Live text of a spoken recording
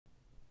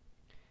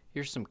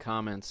Here's some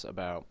comments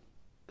about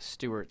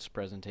Stewart's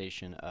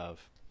presentation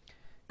of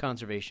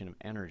conservation of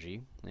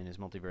energy in his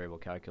multivariable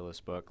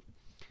calculus book.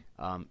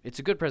 It's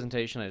a good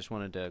presentation. I just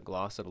wanted to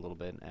gloss it a little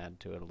bit and add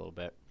to it a little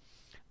bit.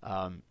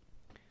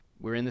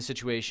 We're in the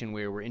situation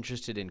where we're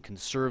interested in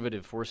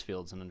conservative force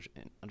fields and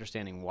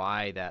understanding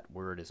why that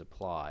word is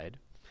applied.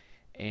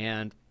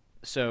 And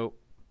so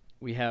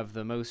we have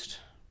the most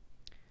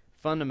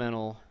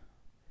fundamental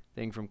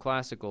thing from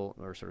classical,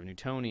 or sort of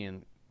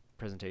Newtonian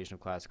presentation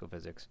of classical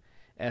physics,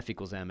 F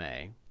equals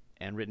ma,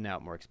 and written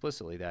out more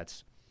explicitly,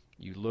 that's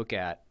you look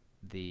at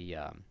the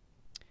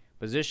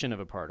position of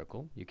a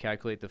particle, you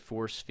calculate the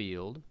force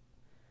field,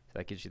 so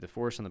that gives you the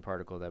force on the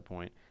particle at that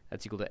point,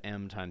 that's equal to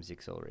m times the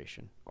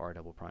acceleration, r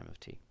double prime of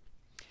t.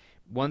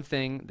 One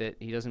thing that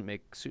he doesn't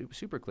make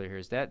super clear here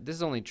is that this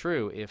is only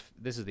true if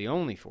this is the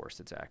only force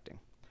that's acting.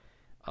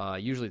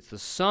 Usually it's the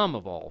sum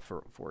of all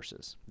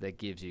forces that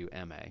gives you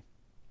ma.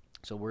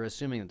 So we're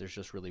assuming that there's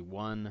just really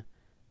one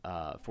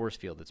force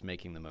field that's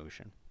making the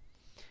motion.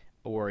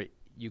 Or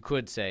you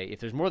could say,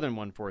 if there's more than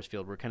one force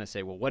field, we're kind of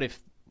say, well, what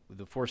if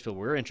the force field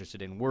we're interested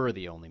in were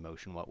the only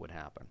motion? What would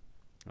happen?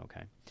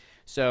 Okay.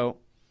 So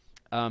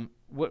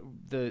what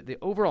the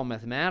overall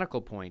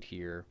mathematical point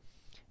here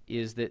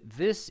is that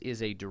this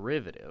is a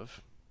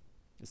derivative.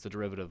 It's the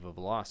derivative of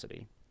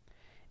velocity.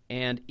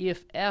 And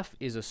if f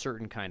is a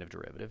certain kind of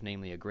derivative,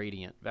 namely a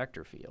gradient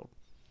vector field,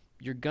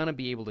 you're going to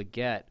be able to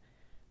get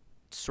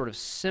sort of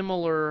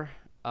similar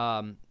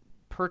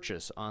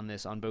purchase on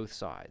this on both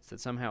sides,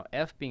 that somehow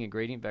f being a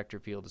gradient vector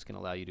field is going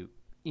to allow you to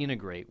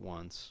integrate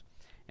once,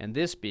 and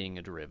this being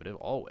a derivative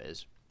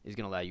always is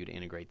going to allow you to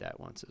integrate that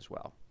once as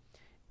well.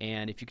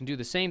 And if you can do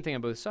the same thing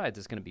on both sides,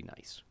 it's going to be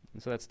nice.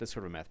 And so that's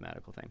sort of a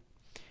mathematical thing.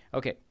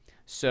 Okay,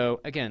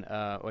 so again,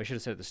 I should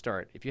have said at the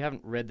start, if you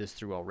haven't read this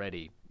through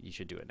already, you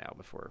should do it now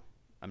before.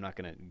 I'm not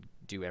going to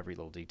do every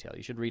little detail.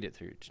 You should read it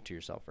through to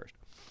yourself first.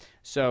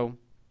 So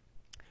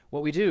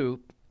what we do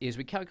is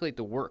we calculate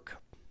the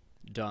work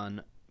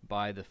done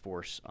by the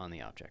force on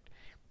the object.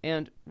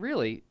 And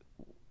really,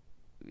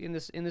 in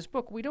this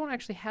book, we don't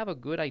actually have a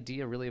good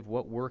idea really of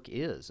what work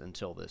is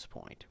until this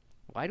point.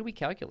 Why do we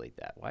calculate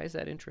that? Why is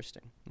that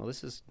interesting? Well,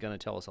 this is going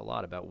to tell us a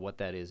lot about what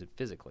that is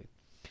physically.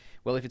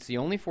 Well, if it's the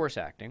only force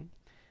acting,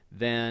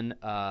 then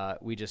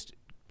we just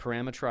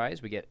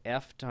parameterize. We get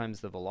f times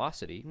the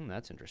velocity.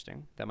 That's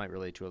interesting. That might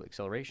relate to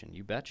acceleration.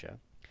 You betcha.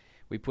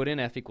 We put in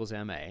f equals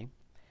ma.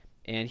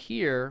 And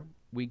here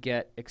we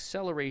get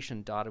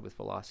acceleration dotted with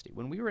velocity.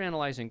 When we were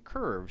analyzing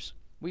curves,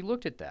 we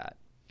looked at that.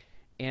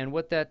 And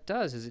what that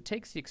does is it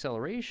takes the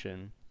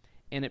acceleration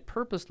and it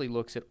purposely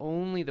looks at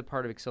only the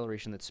part of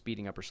acceleration that's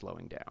speeding up or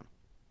slowing down.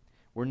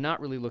 We're not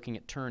really looking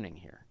at turning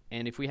here.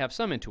 And if we have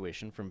some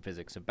intuition from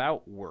physics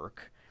about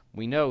work,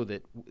 we know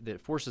that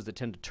forces that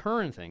tend to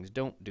turn things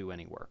don't do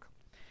any work.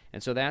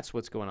 And so that's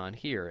what's going on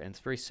here. And it's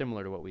very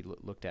similar to what we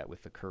looked at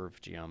with the curve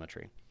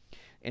geometry.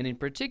 And in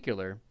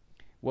particular,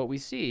 what we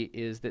see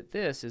is that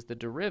this is the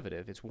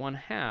derivative. It's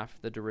 1/2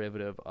 the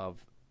derivative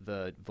of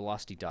the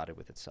velocity dotted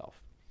with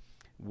itself.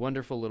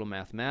 Wonderful little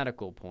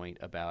mathematical point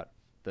about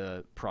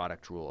the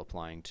product rule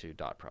applying to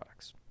dot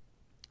products.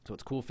 So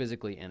it's cool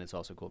physically and it's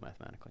also cool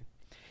mathematically.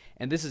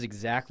 And this is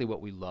exactly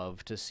what we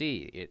love to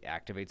see. It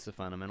activates the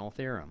fundamental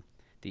theorem,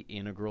 the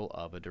integral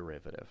of a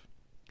derivative.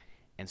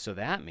 And so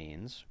that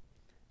means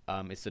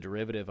it's the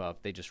derivative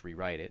of, they just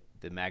rewrite it,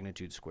 the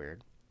magnitude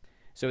squared.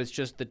 So it's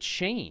just the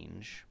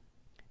change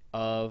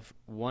of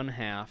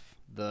 1/2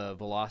 the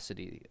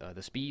velocity,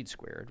 the speed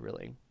squared,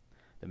 really,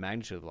 the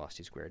magnitude of the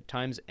velocity squared,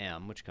 times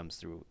m, which comes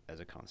through as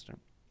a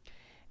constant.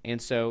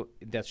 And so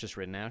that's just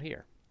written out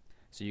here.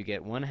 So you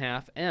get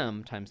 1/2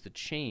 m times the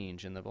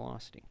change in the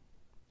velocity.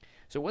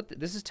 So what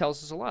this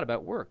tells us a lot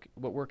about work,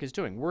 what work is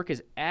doing. Work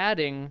is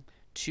adding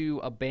to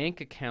a bank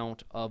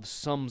account of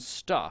some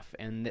stuff,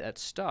 and that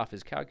stuff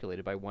is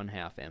calculated by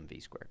 1/2 mv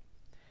squared.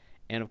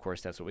 And of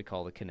course, that's what we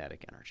call the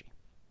kinetic energy.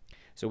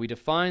 So we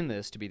define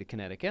this to be the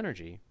kinetic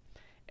energy,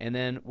 and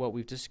then what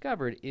we've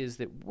discovered is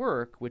that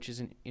work, which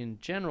is in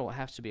general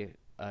has to be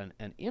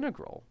an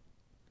integral,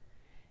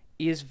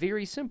 is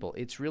very simple.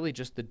 It's really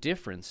just the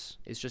difference.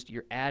 It's just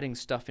you're adding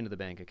stuff into the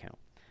bank account.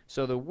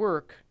 So the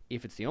work,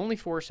 if it's the only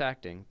force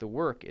acting, the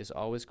work is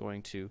always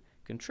going to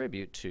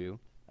contribute to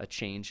a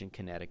change in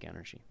kinetic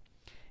energy.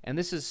 And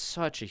this is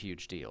such a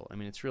huge deal. I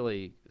mean,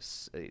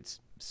 it's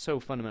so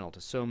fundamental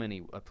to so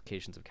many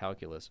applications of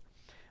calculus,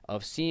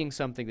 of seeing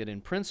something that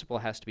in principle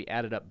has to be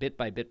added up bit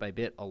by bit by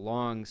bit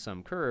along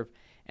some curve,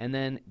 and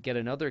then get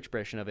another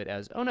expression of it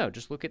as, oh no,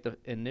 just look at the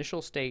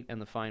initial state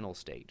and the final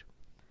state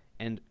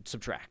and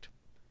subtract.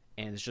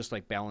 And it's just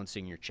like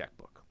balancing your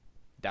checkbook.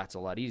 That's a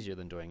lot easier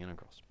than doing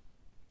integrals.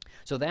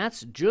 So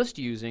that's just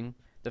using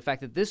the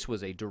fact that this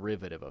was a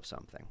derivative of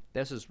something.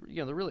 This is,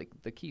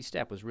 the key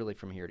step was really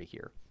from here to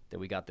here, that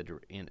we got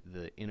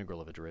the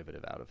integral of a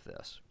derivative out of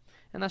this.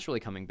 And that's really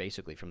coming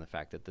basically from the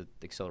fact that the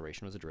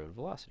acceleration was a derivative of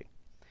velocity.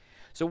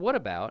 So what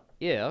about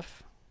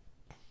if,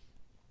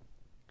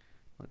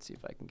 let's see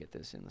if I can get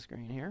this in the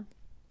screen here.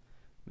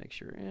 Make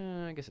sure,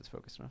 I guess it's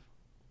focused enough.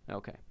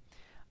 Okay.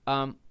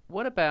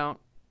 What about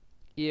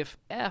if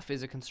F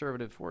is a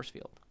conservative force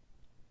field.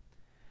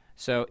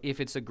 So if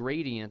it's a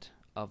gradient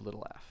of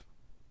little f.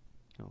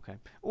 Okay.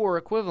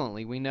 Or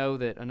equivalently, we know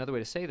that another way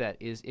to say that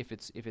is if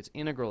its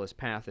integral is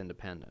path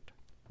independent.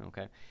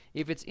 Okay.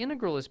 If its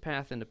integral is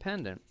path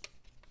independent,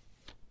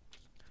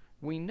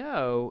 we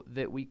know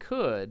that we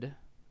could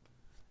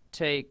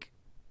take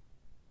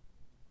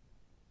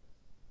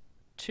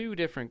two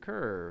different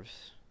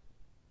curves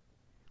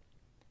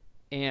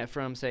and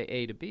from, say,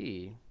 A to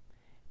B,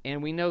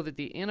 and we know that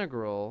the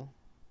integral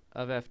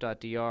of f dot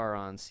dr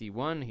on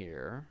C1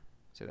 here,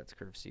 so that's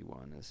curve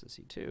C1, this is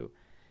C2,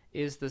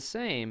 is the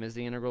same as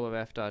the integral of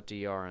f dot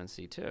dr on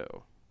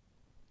C2.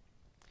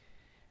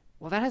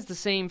 Well, that has the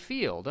same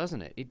feel,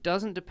 doesn't it? It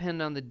doesn't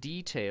depend on the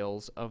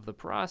details of the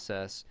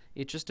process.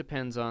 It just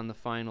depends on the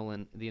final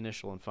and the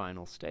initial and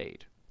final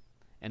state.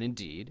 And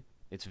indeed,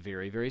 it's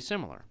very, very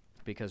similar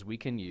because we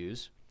can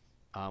use,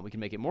 we can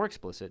make it more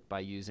explicit by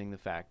using the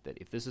fact that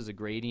if this is a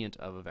gradient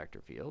of a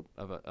vector field,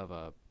 of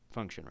a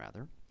function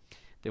rather,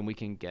 then we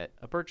can get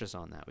a purchase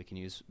on that. We can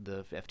use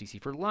the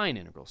FTC for line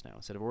integrals now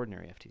instead of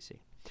ordinary FTC.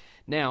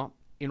 Now,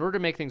 in order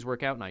to make things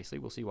work out nicely,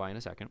 we'll see why in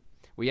a second,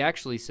 we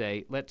actually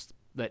say let's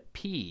let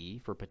P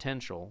for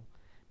potential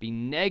be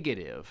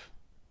negative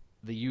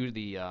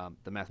the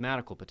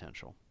mathematical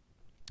potential.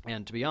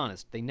 And to be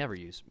honest,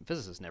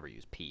 physicists never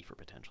use P for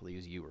potential. They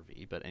use U or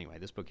V. But anyway,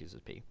 this book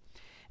uses P.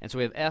 And so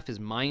we have F is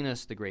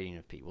minus the gradient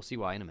of P. We'll see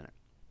why in a minute,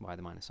 why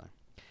the minus sign.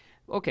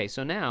 Okay,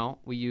 so now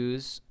we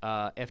use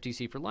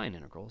FTC for line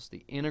integrals.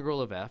 The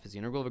integral of F is the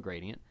integral of a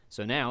gradient.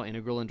 So now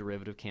integral and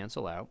derivative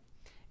cancel out.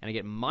 And I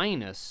get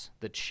minus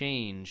the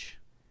change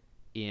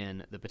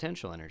in the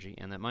potential energy.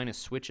 And that minus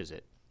switches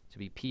it to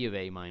be P of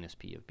A minus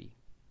P of B.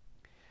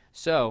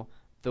 So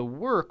the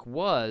work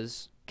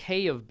was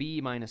K of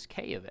B minus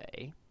K of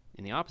A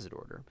in the opposite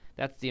order.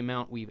 That's the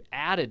amount we've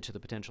added to the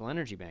potential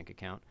energy bank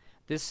account.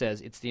 This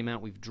says it's the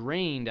amount we've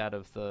drained out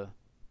of the,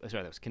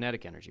 sorry, that was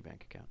kinetic energy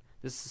bank account.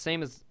 This is the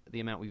same as the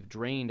amount we've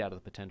drained out of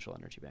the potential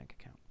energy bank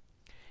account.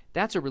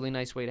 That's a really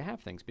nice way to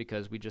have things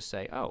because we just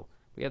say, oh,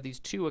 we have these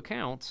two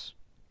accounts,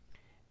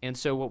 and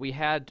so what we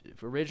had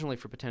originally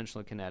for potential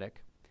and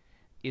kinetic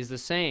is the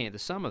same, the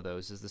sum of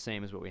those is the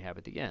same as what we have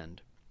at the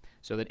end,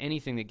 so that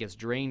anything that gets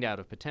drained out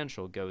of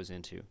potential goes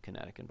into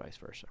kinetic and vice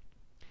versa.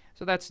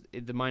 So that's,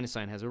 the minus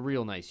sign has a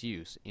real nice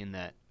use in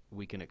that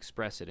we can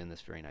express it in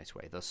this very nice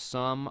way. The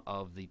sum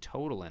of the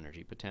total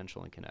energy,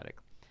 potential and kinetic,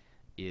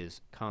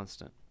 is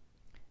constant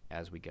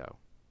as we go.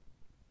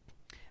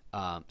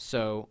 And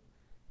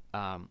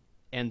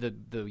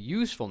the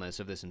usefulness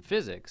of this in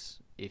physics,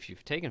 if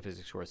you've taken a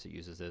physics course that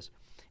uses this,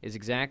 is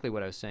exactly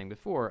what I was saying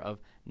before of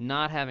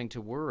not having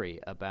to worry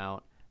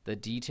about the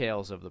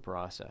details of the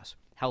process,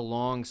 how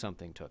long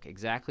something took,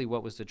 exactly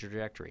what was the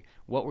trajectory,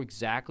 what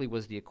exactly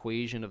was the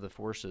equation of the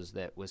forces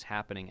that was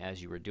happening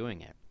as you were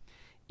doing it.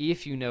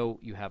 If you know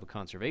you have a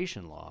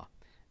conservation law,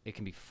 it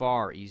can be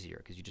far easier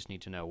because you just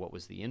need to know what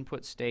was the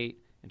input state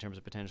in terms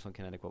of potential and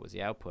kinetic, what was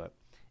the output,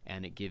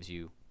 and it gives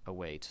you a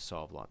way to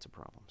solve lots of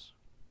problems.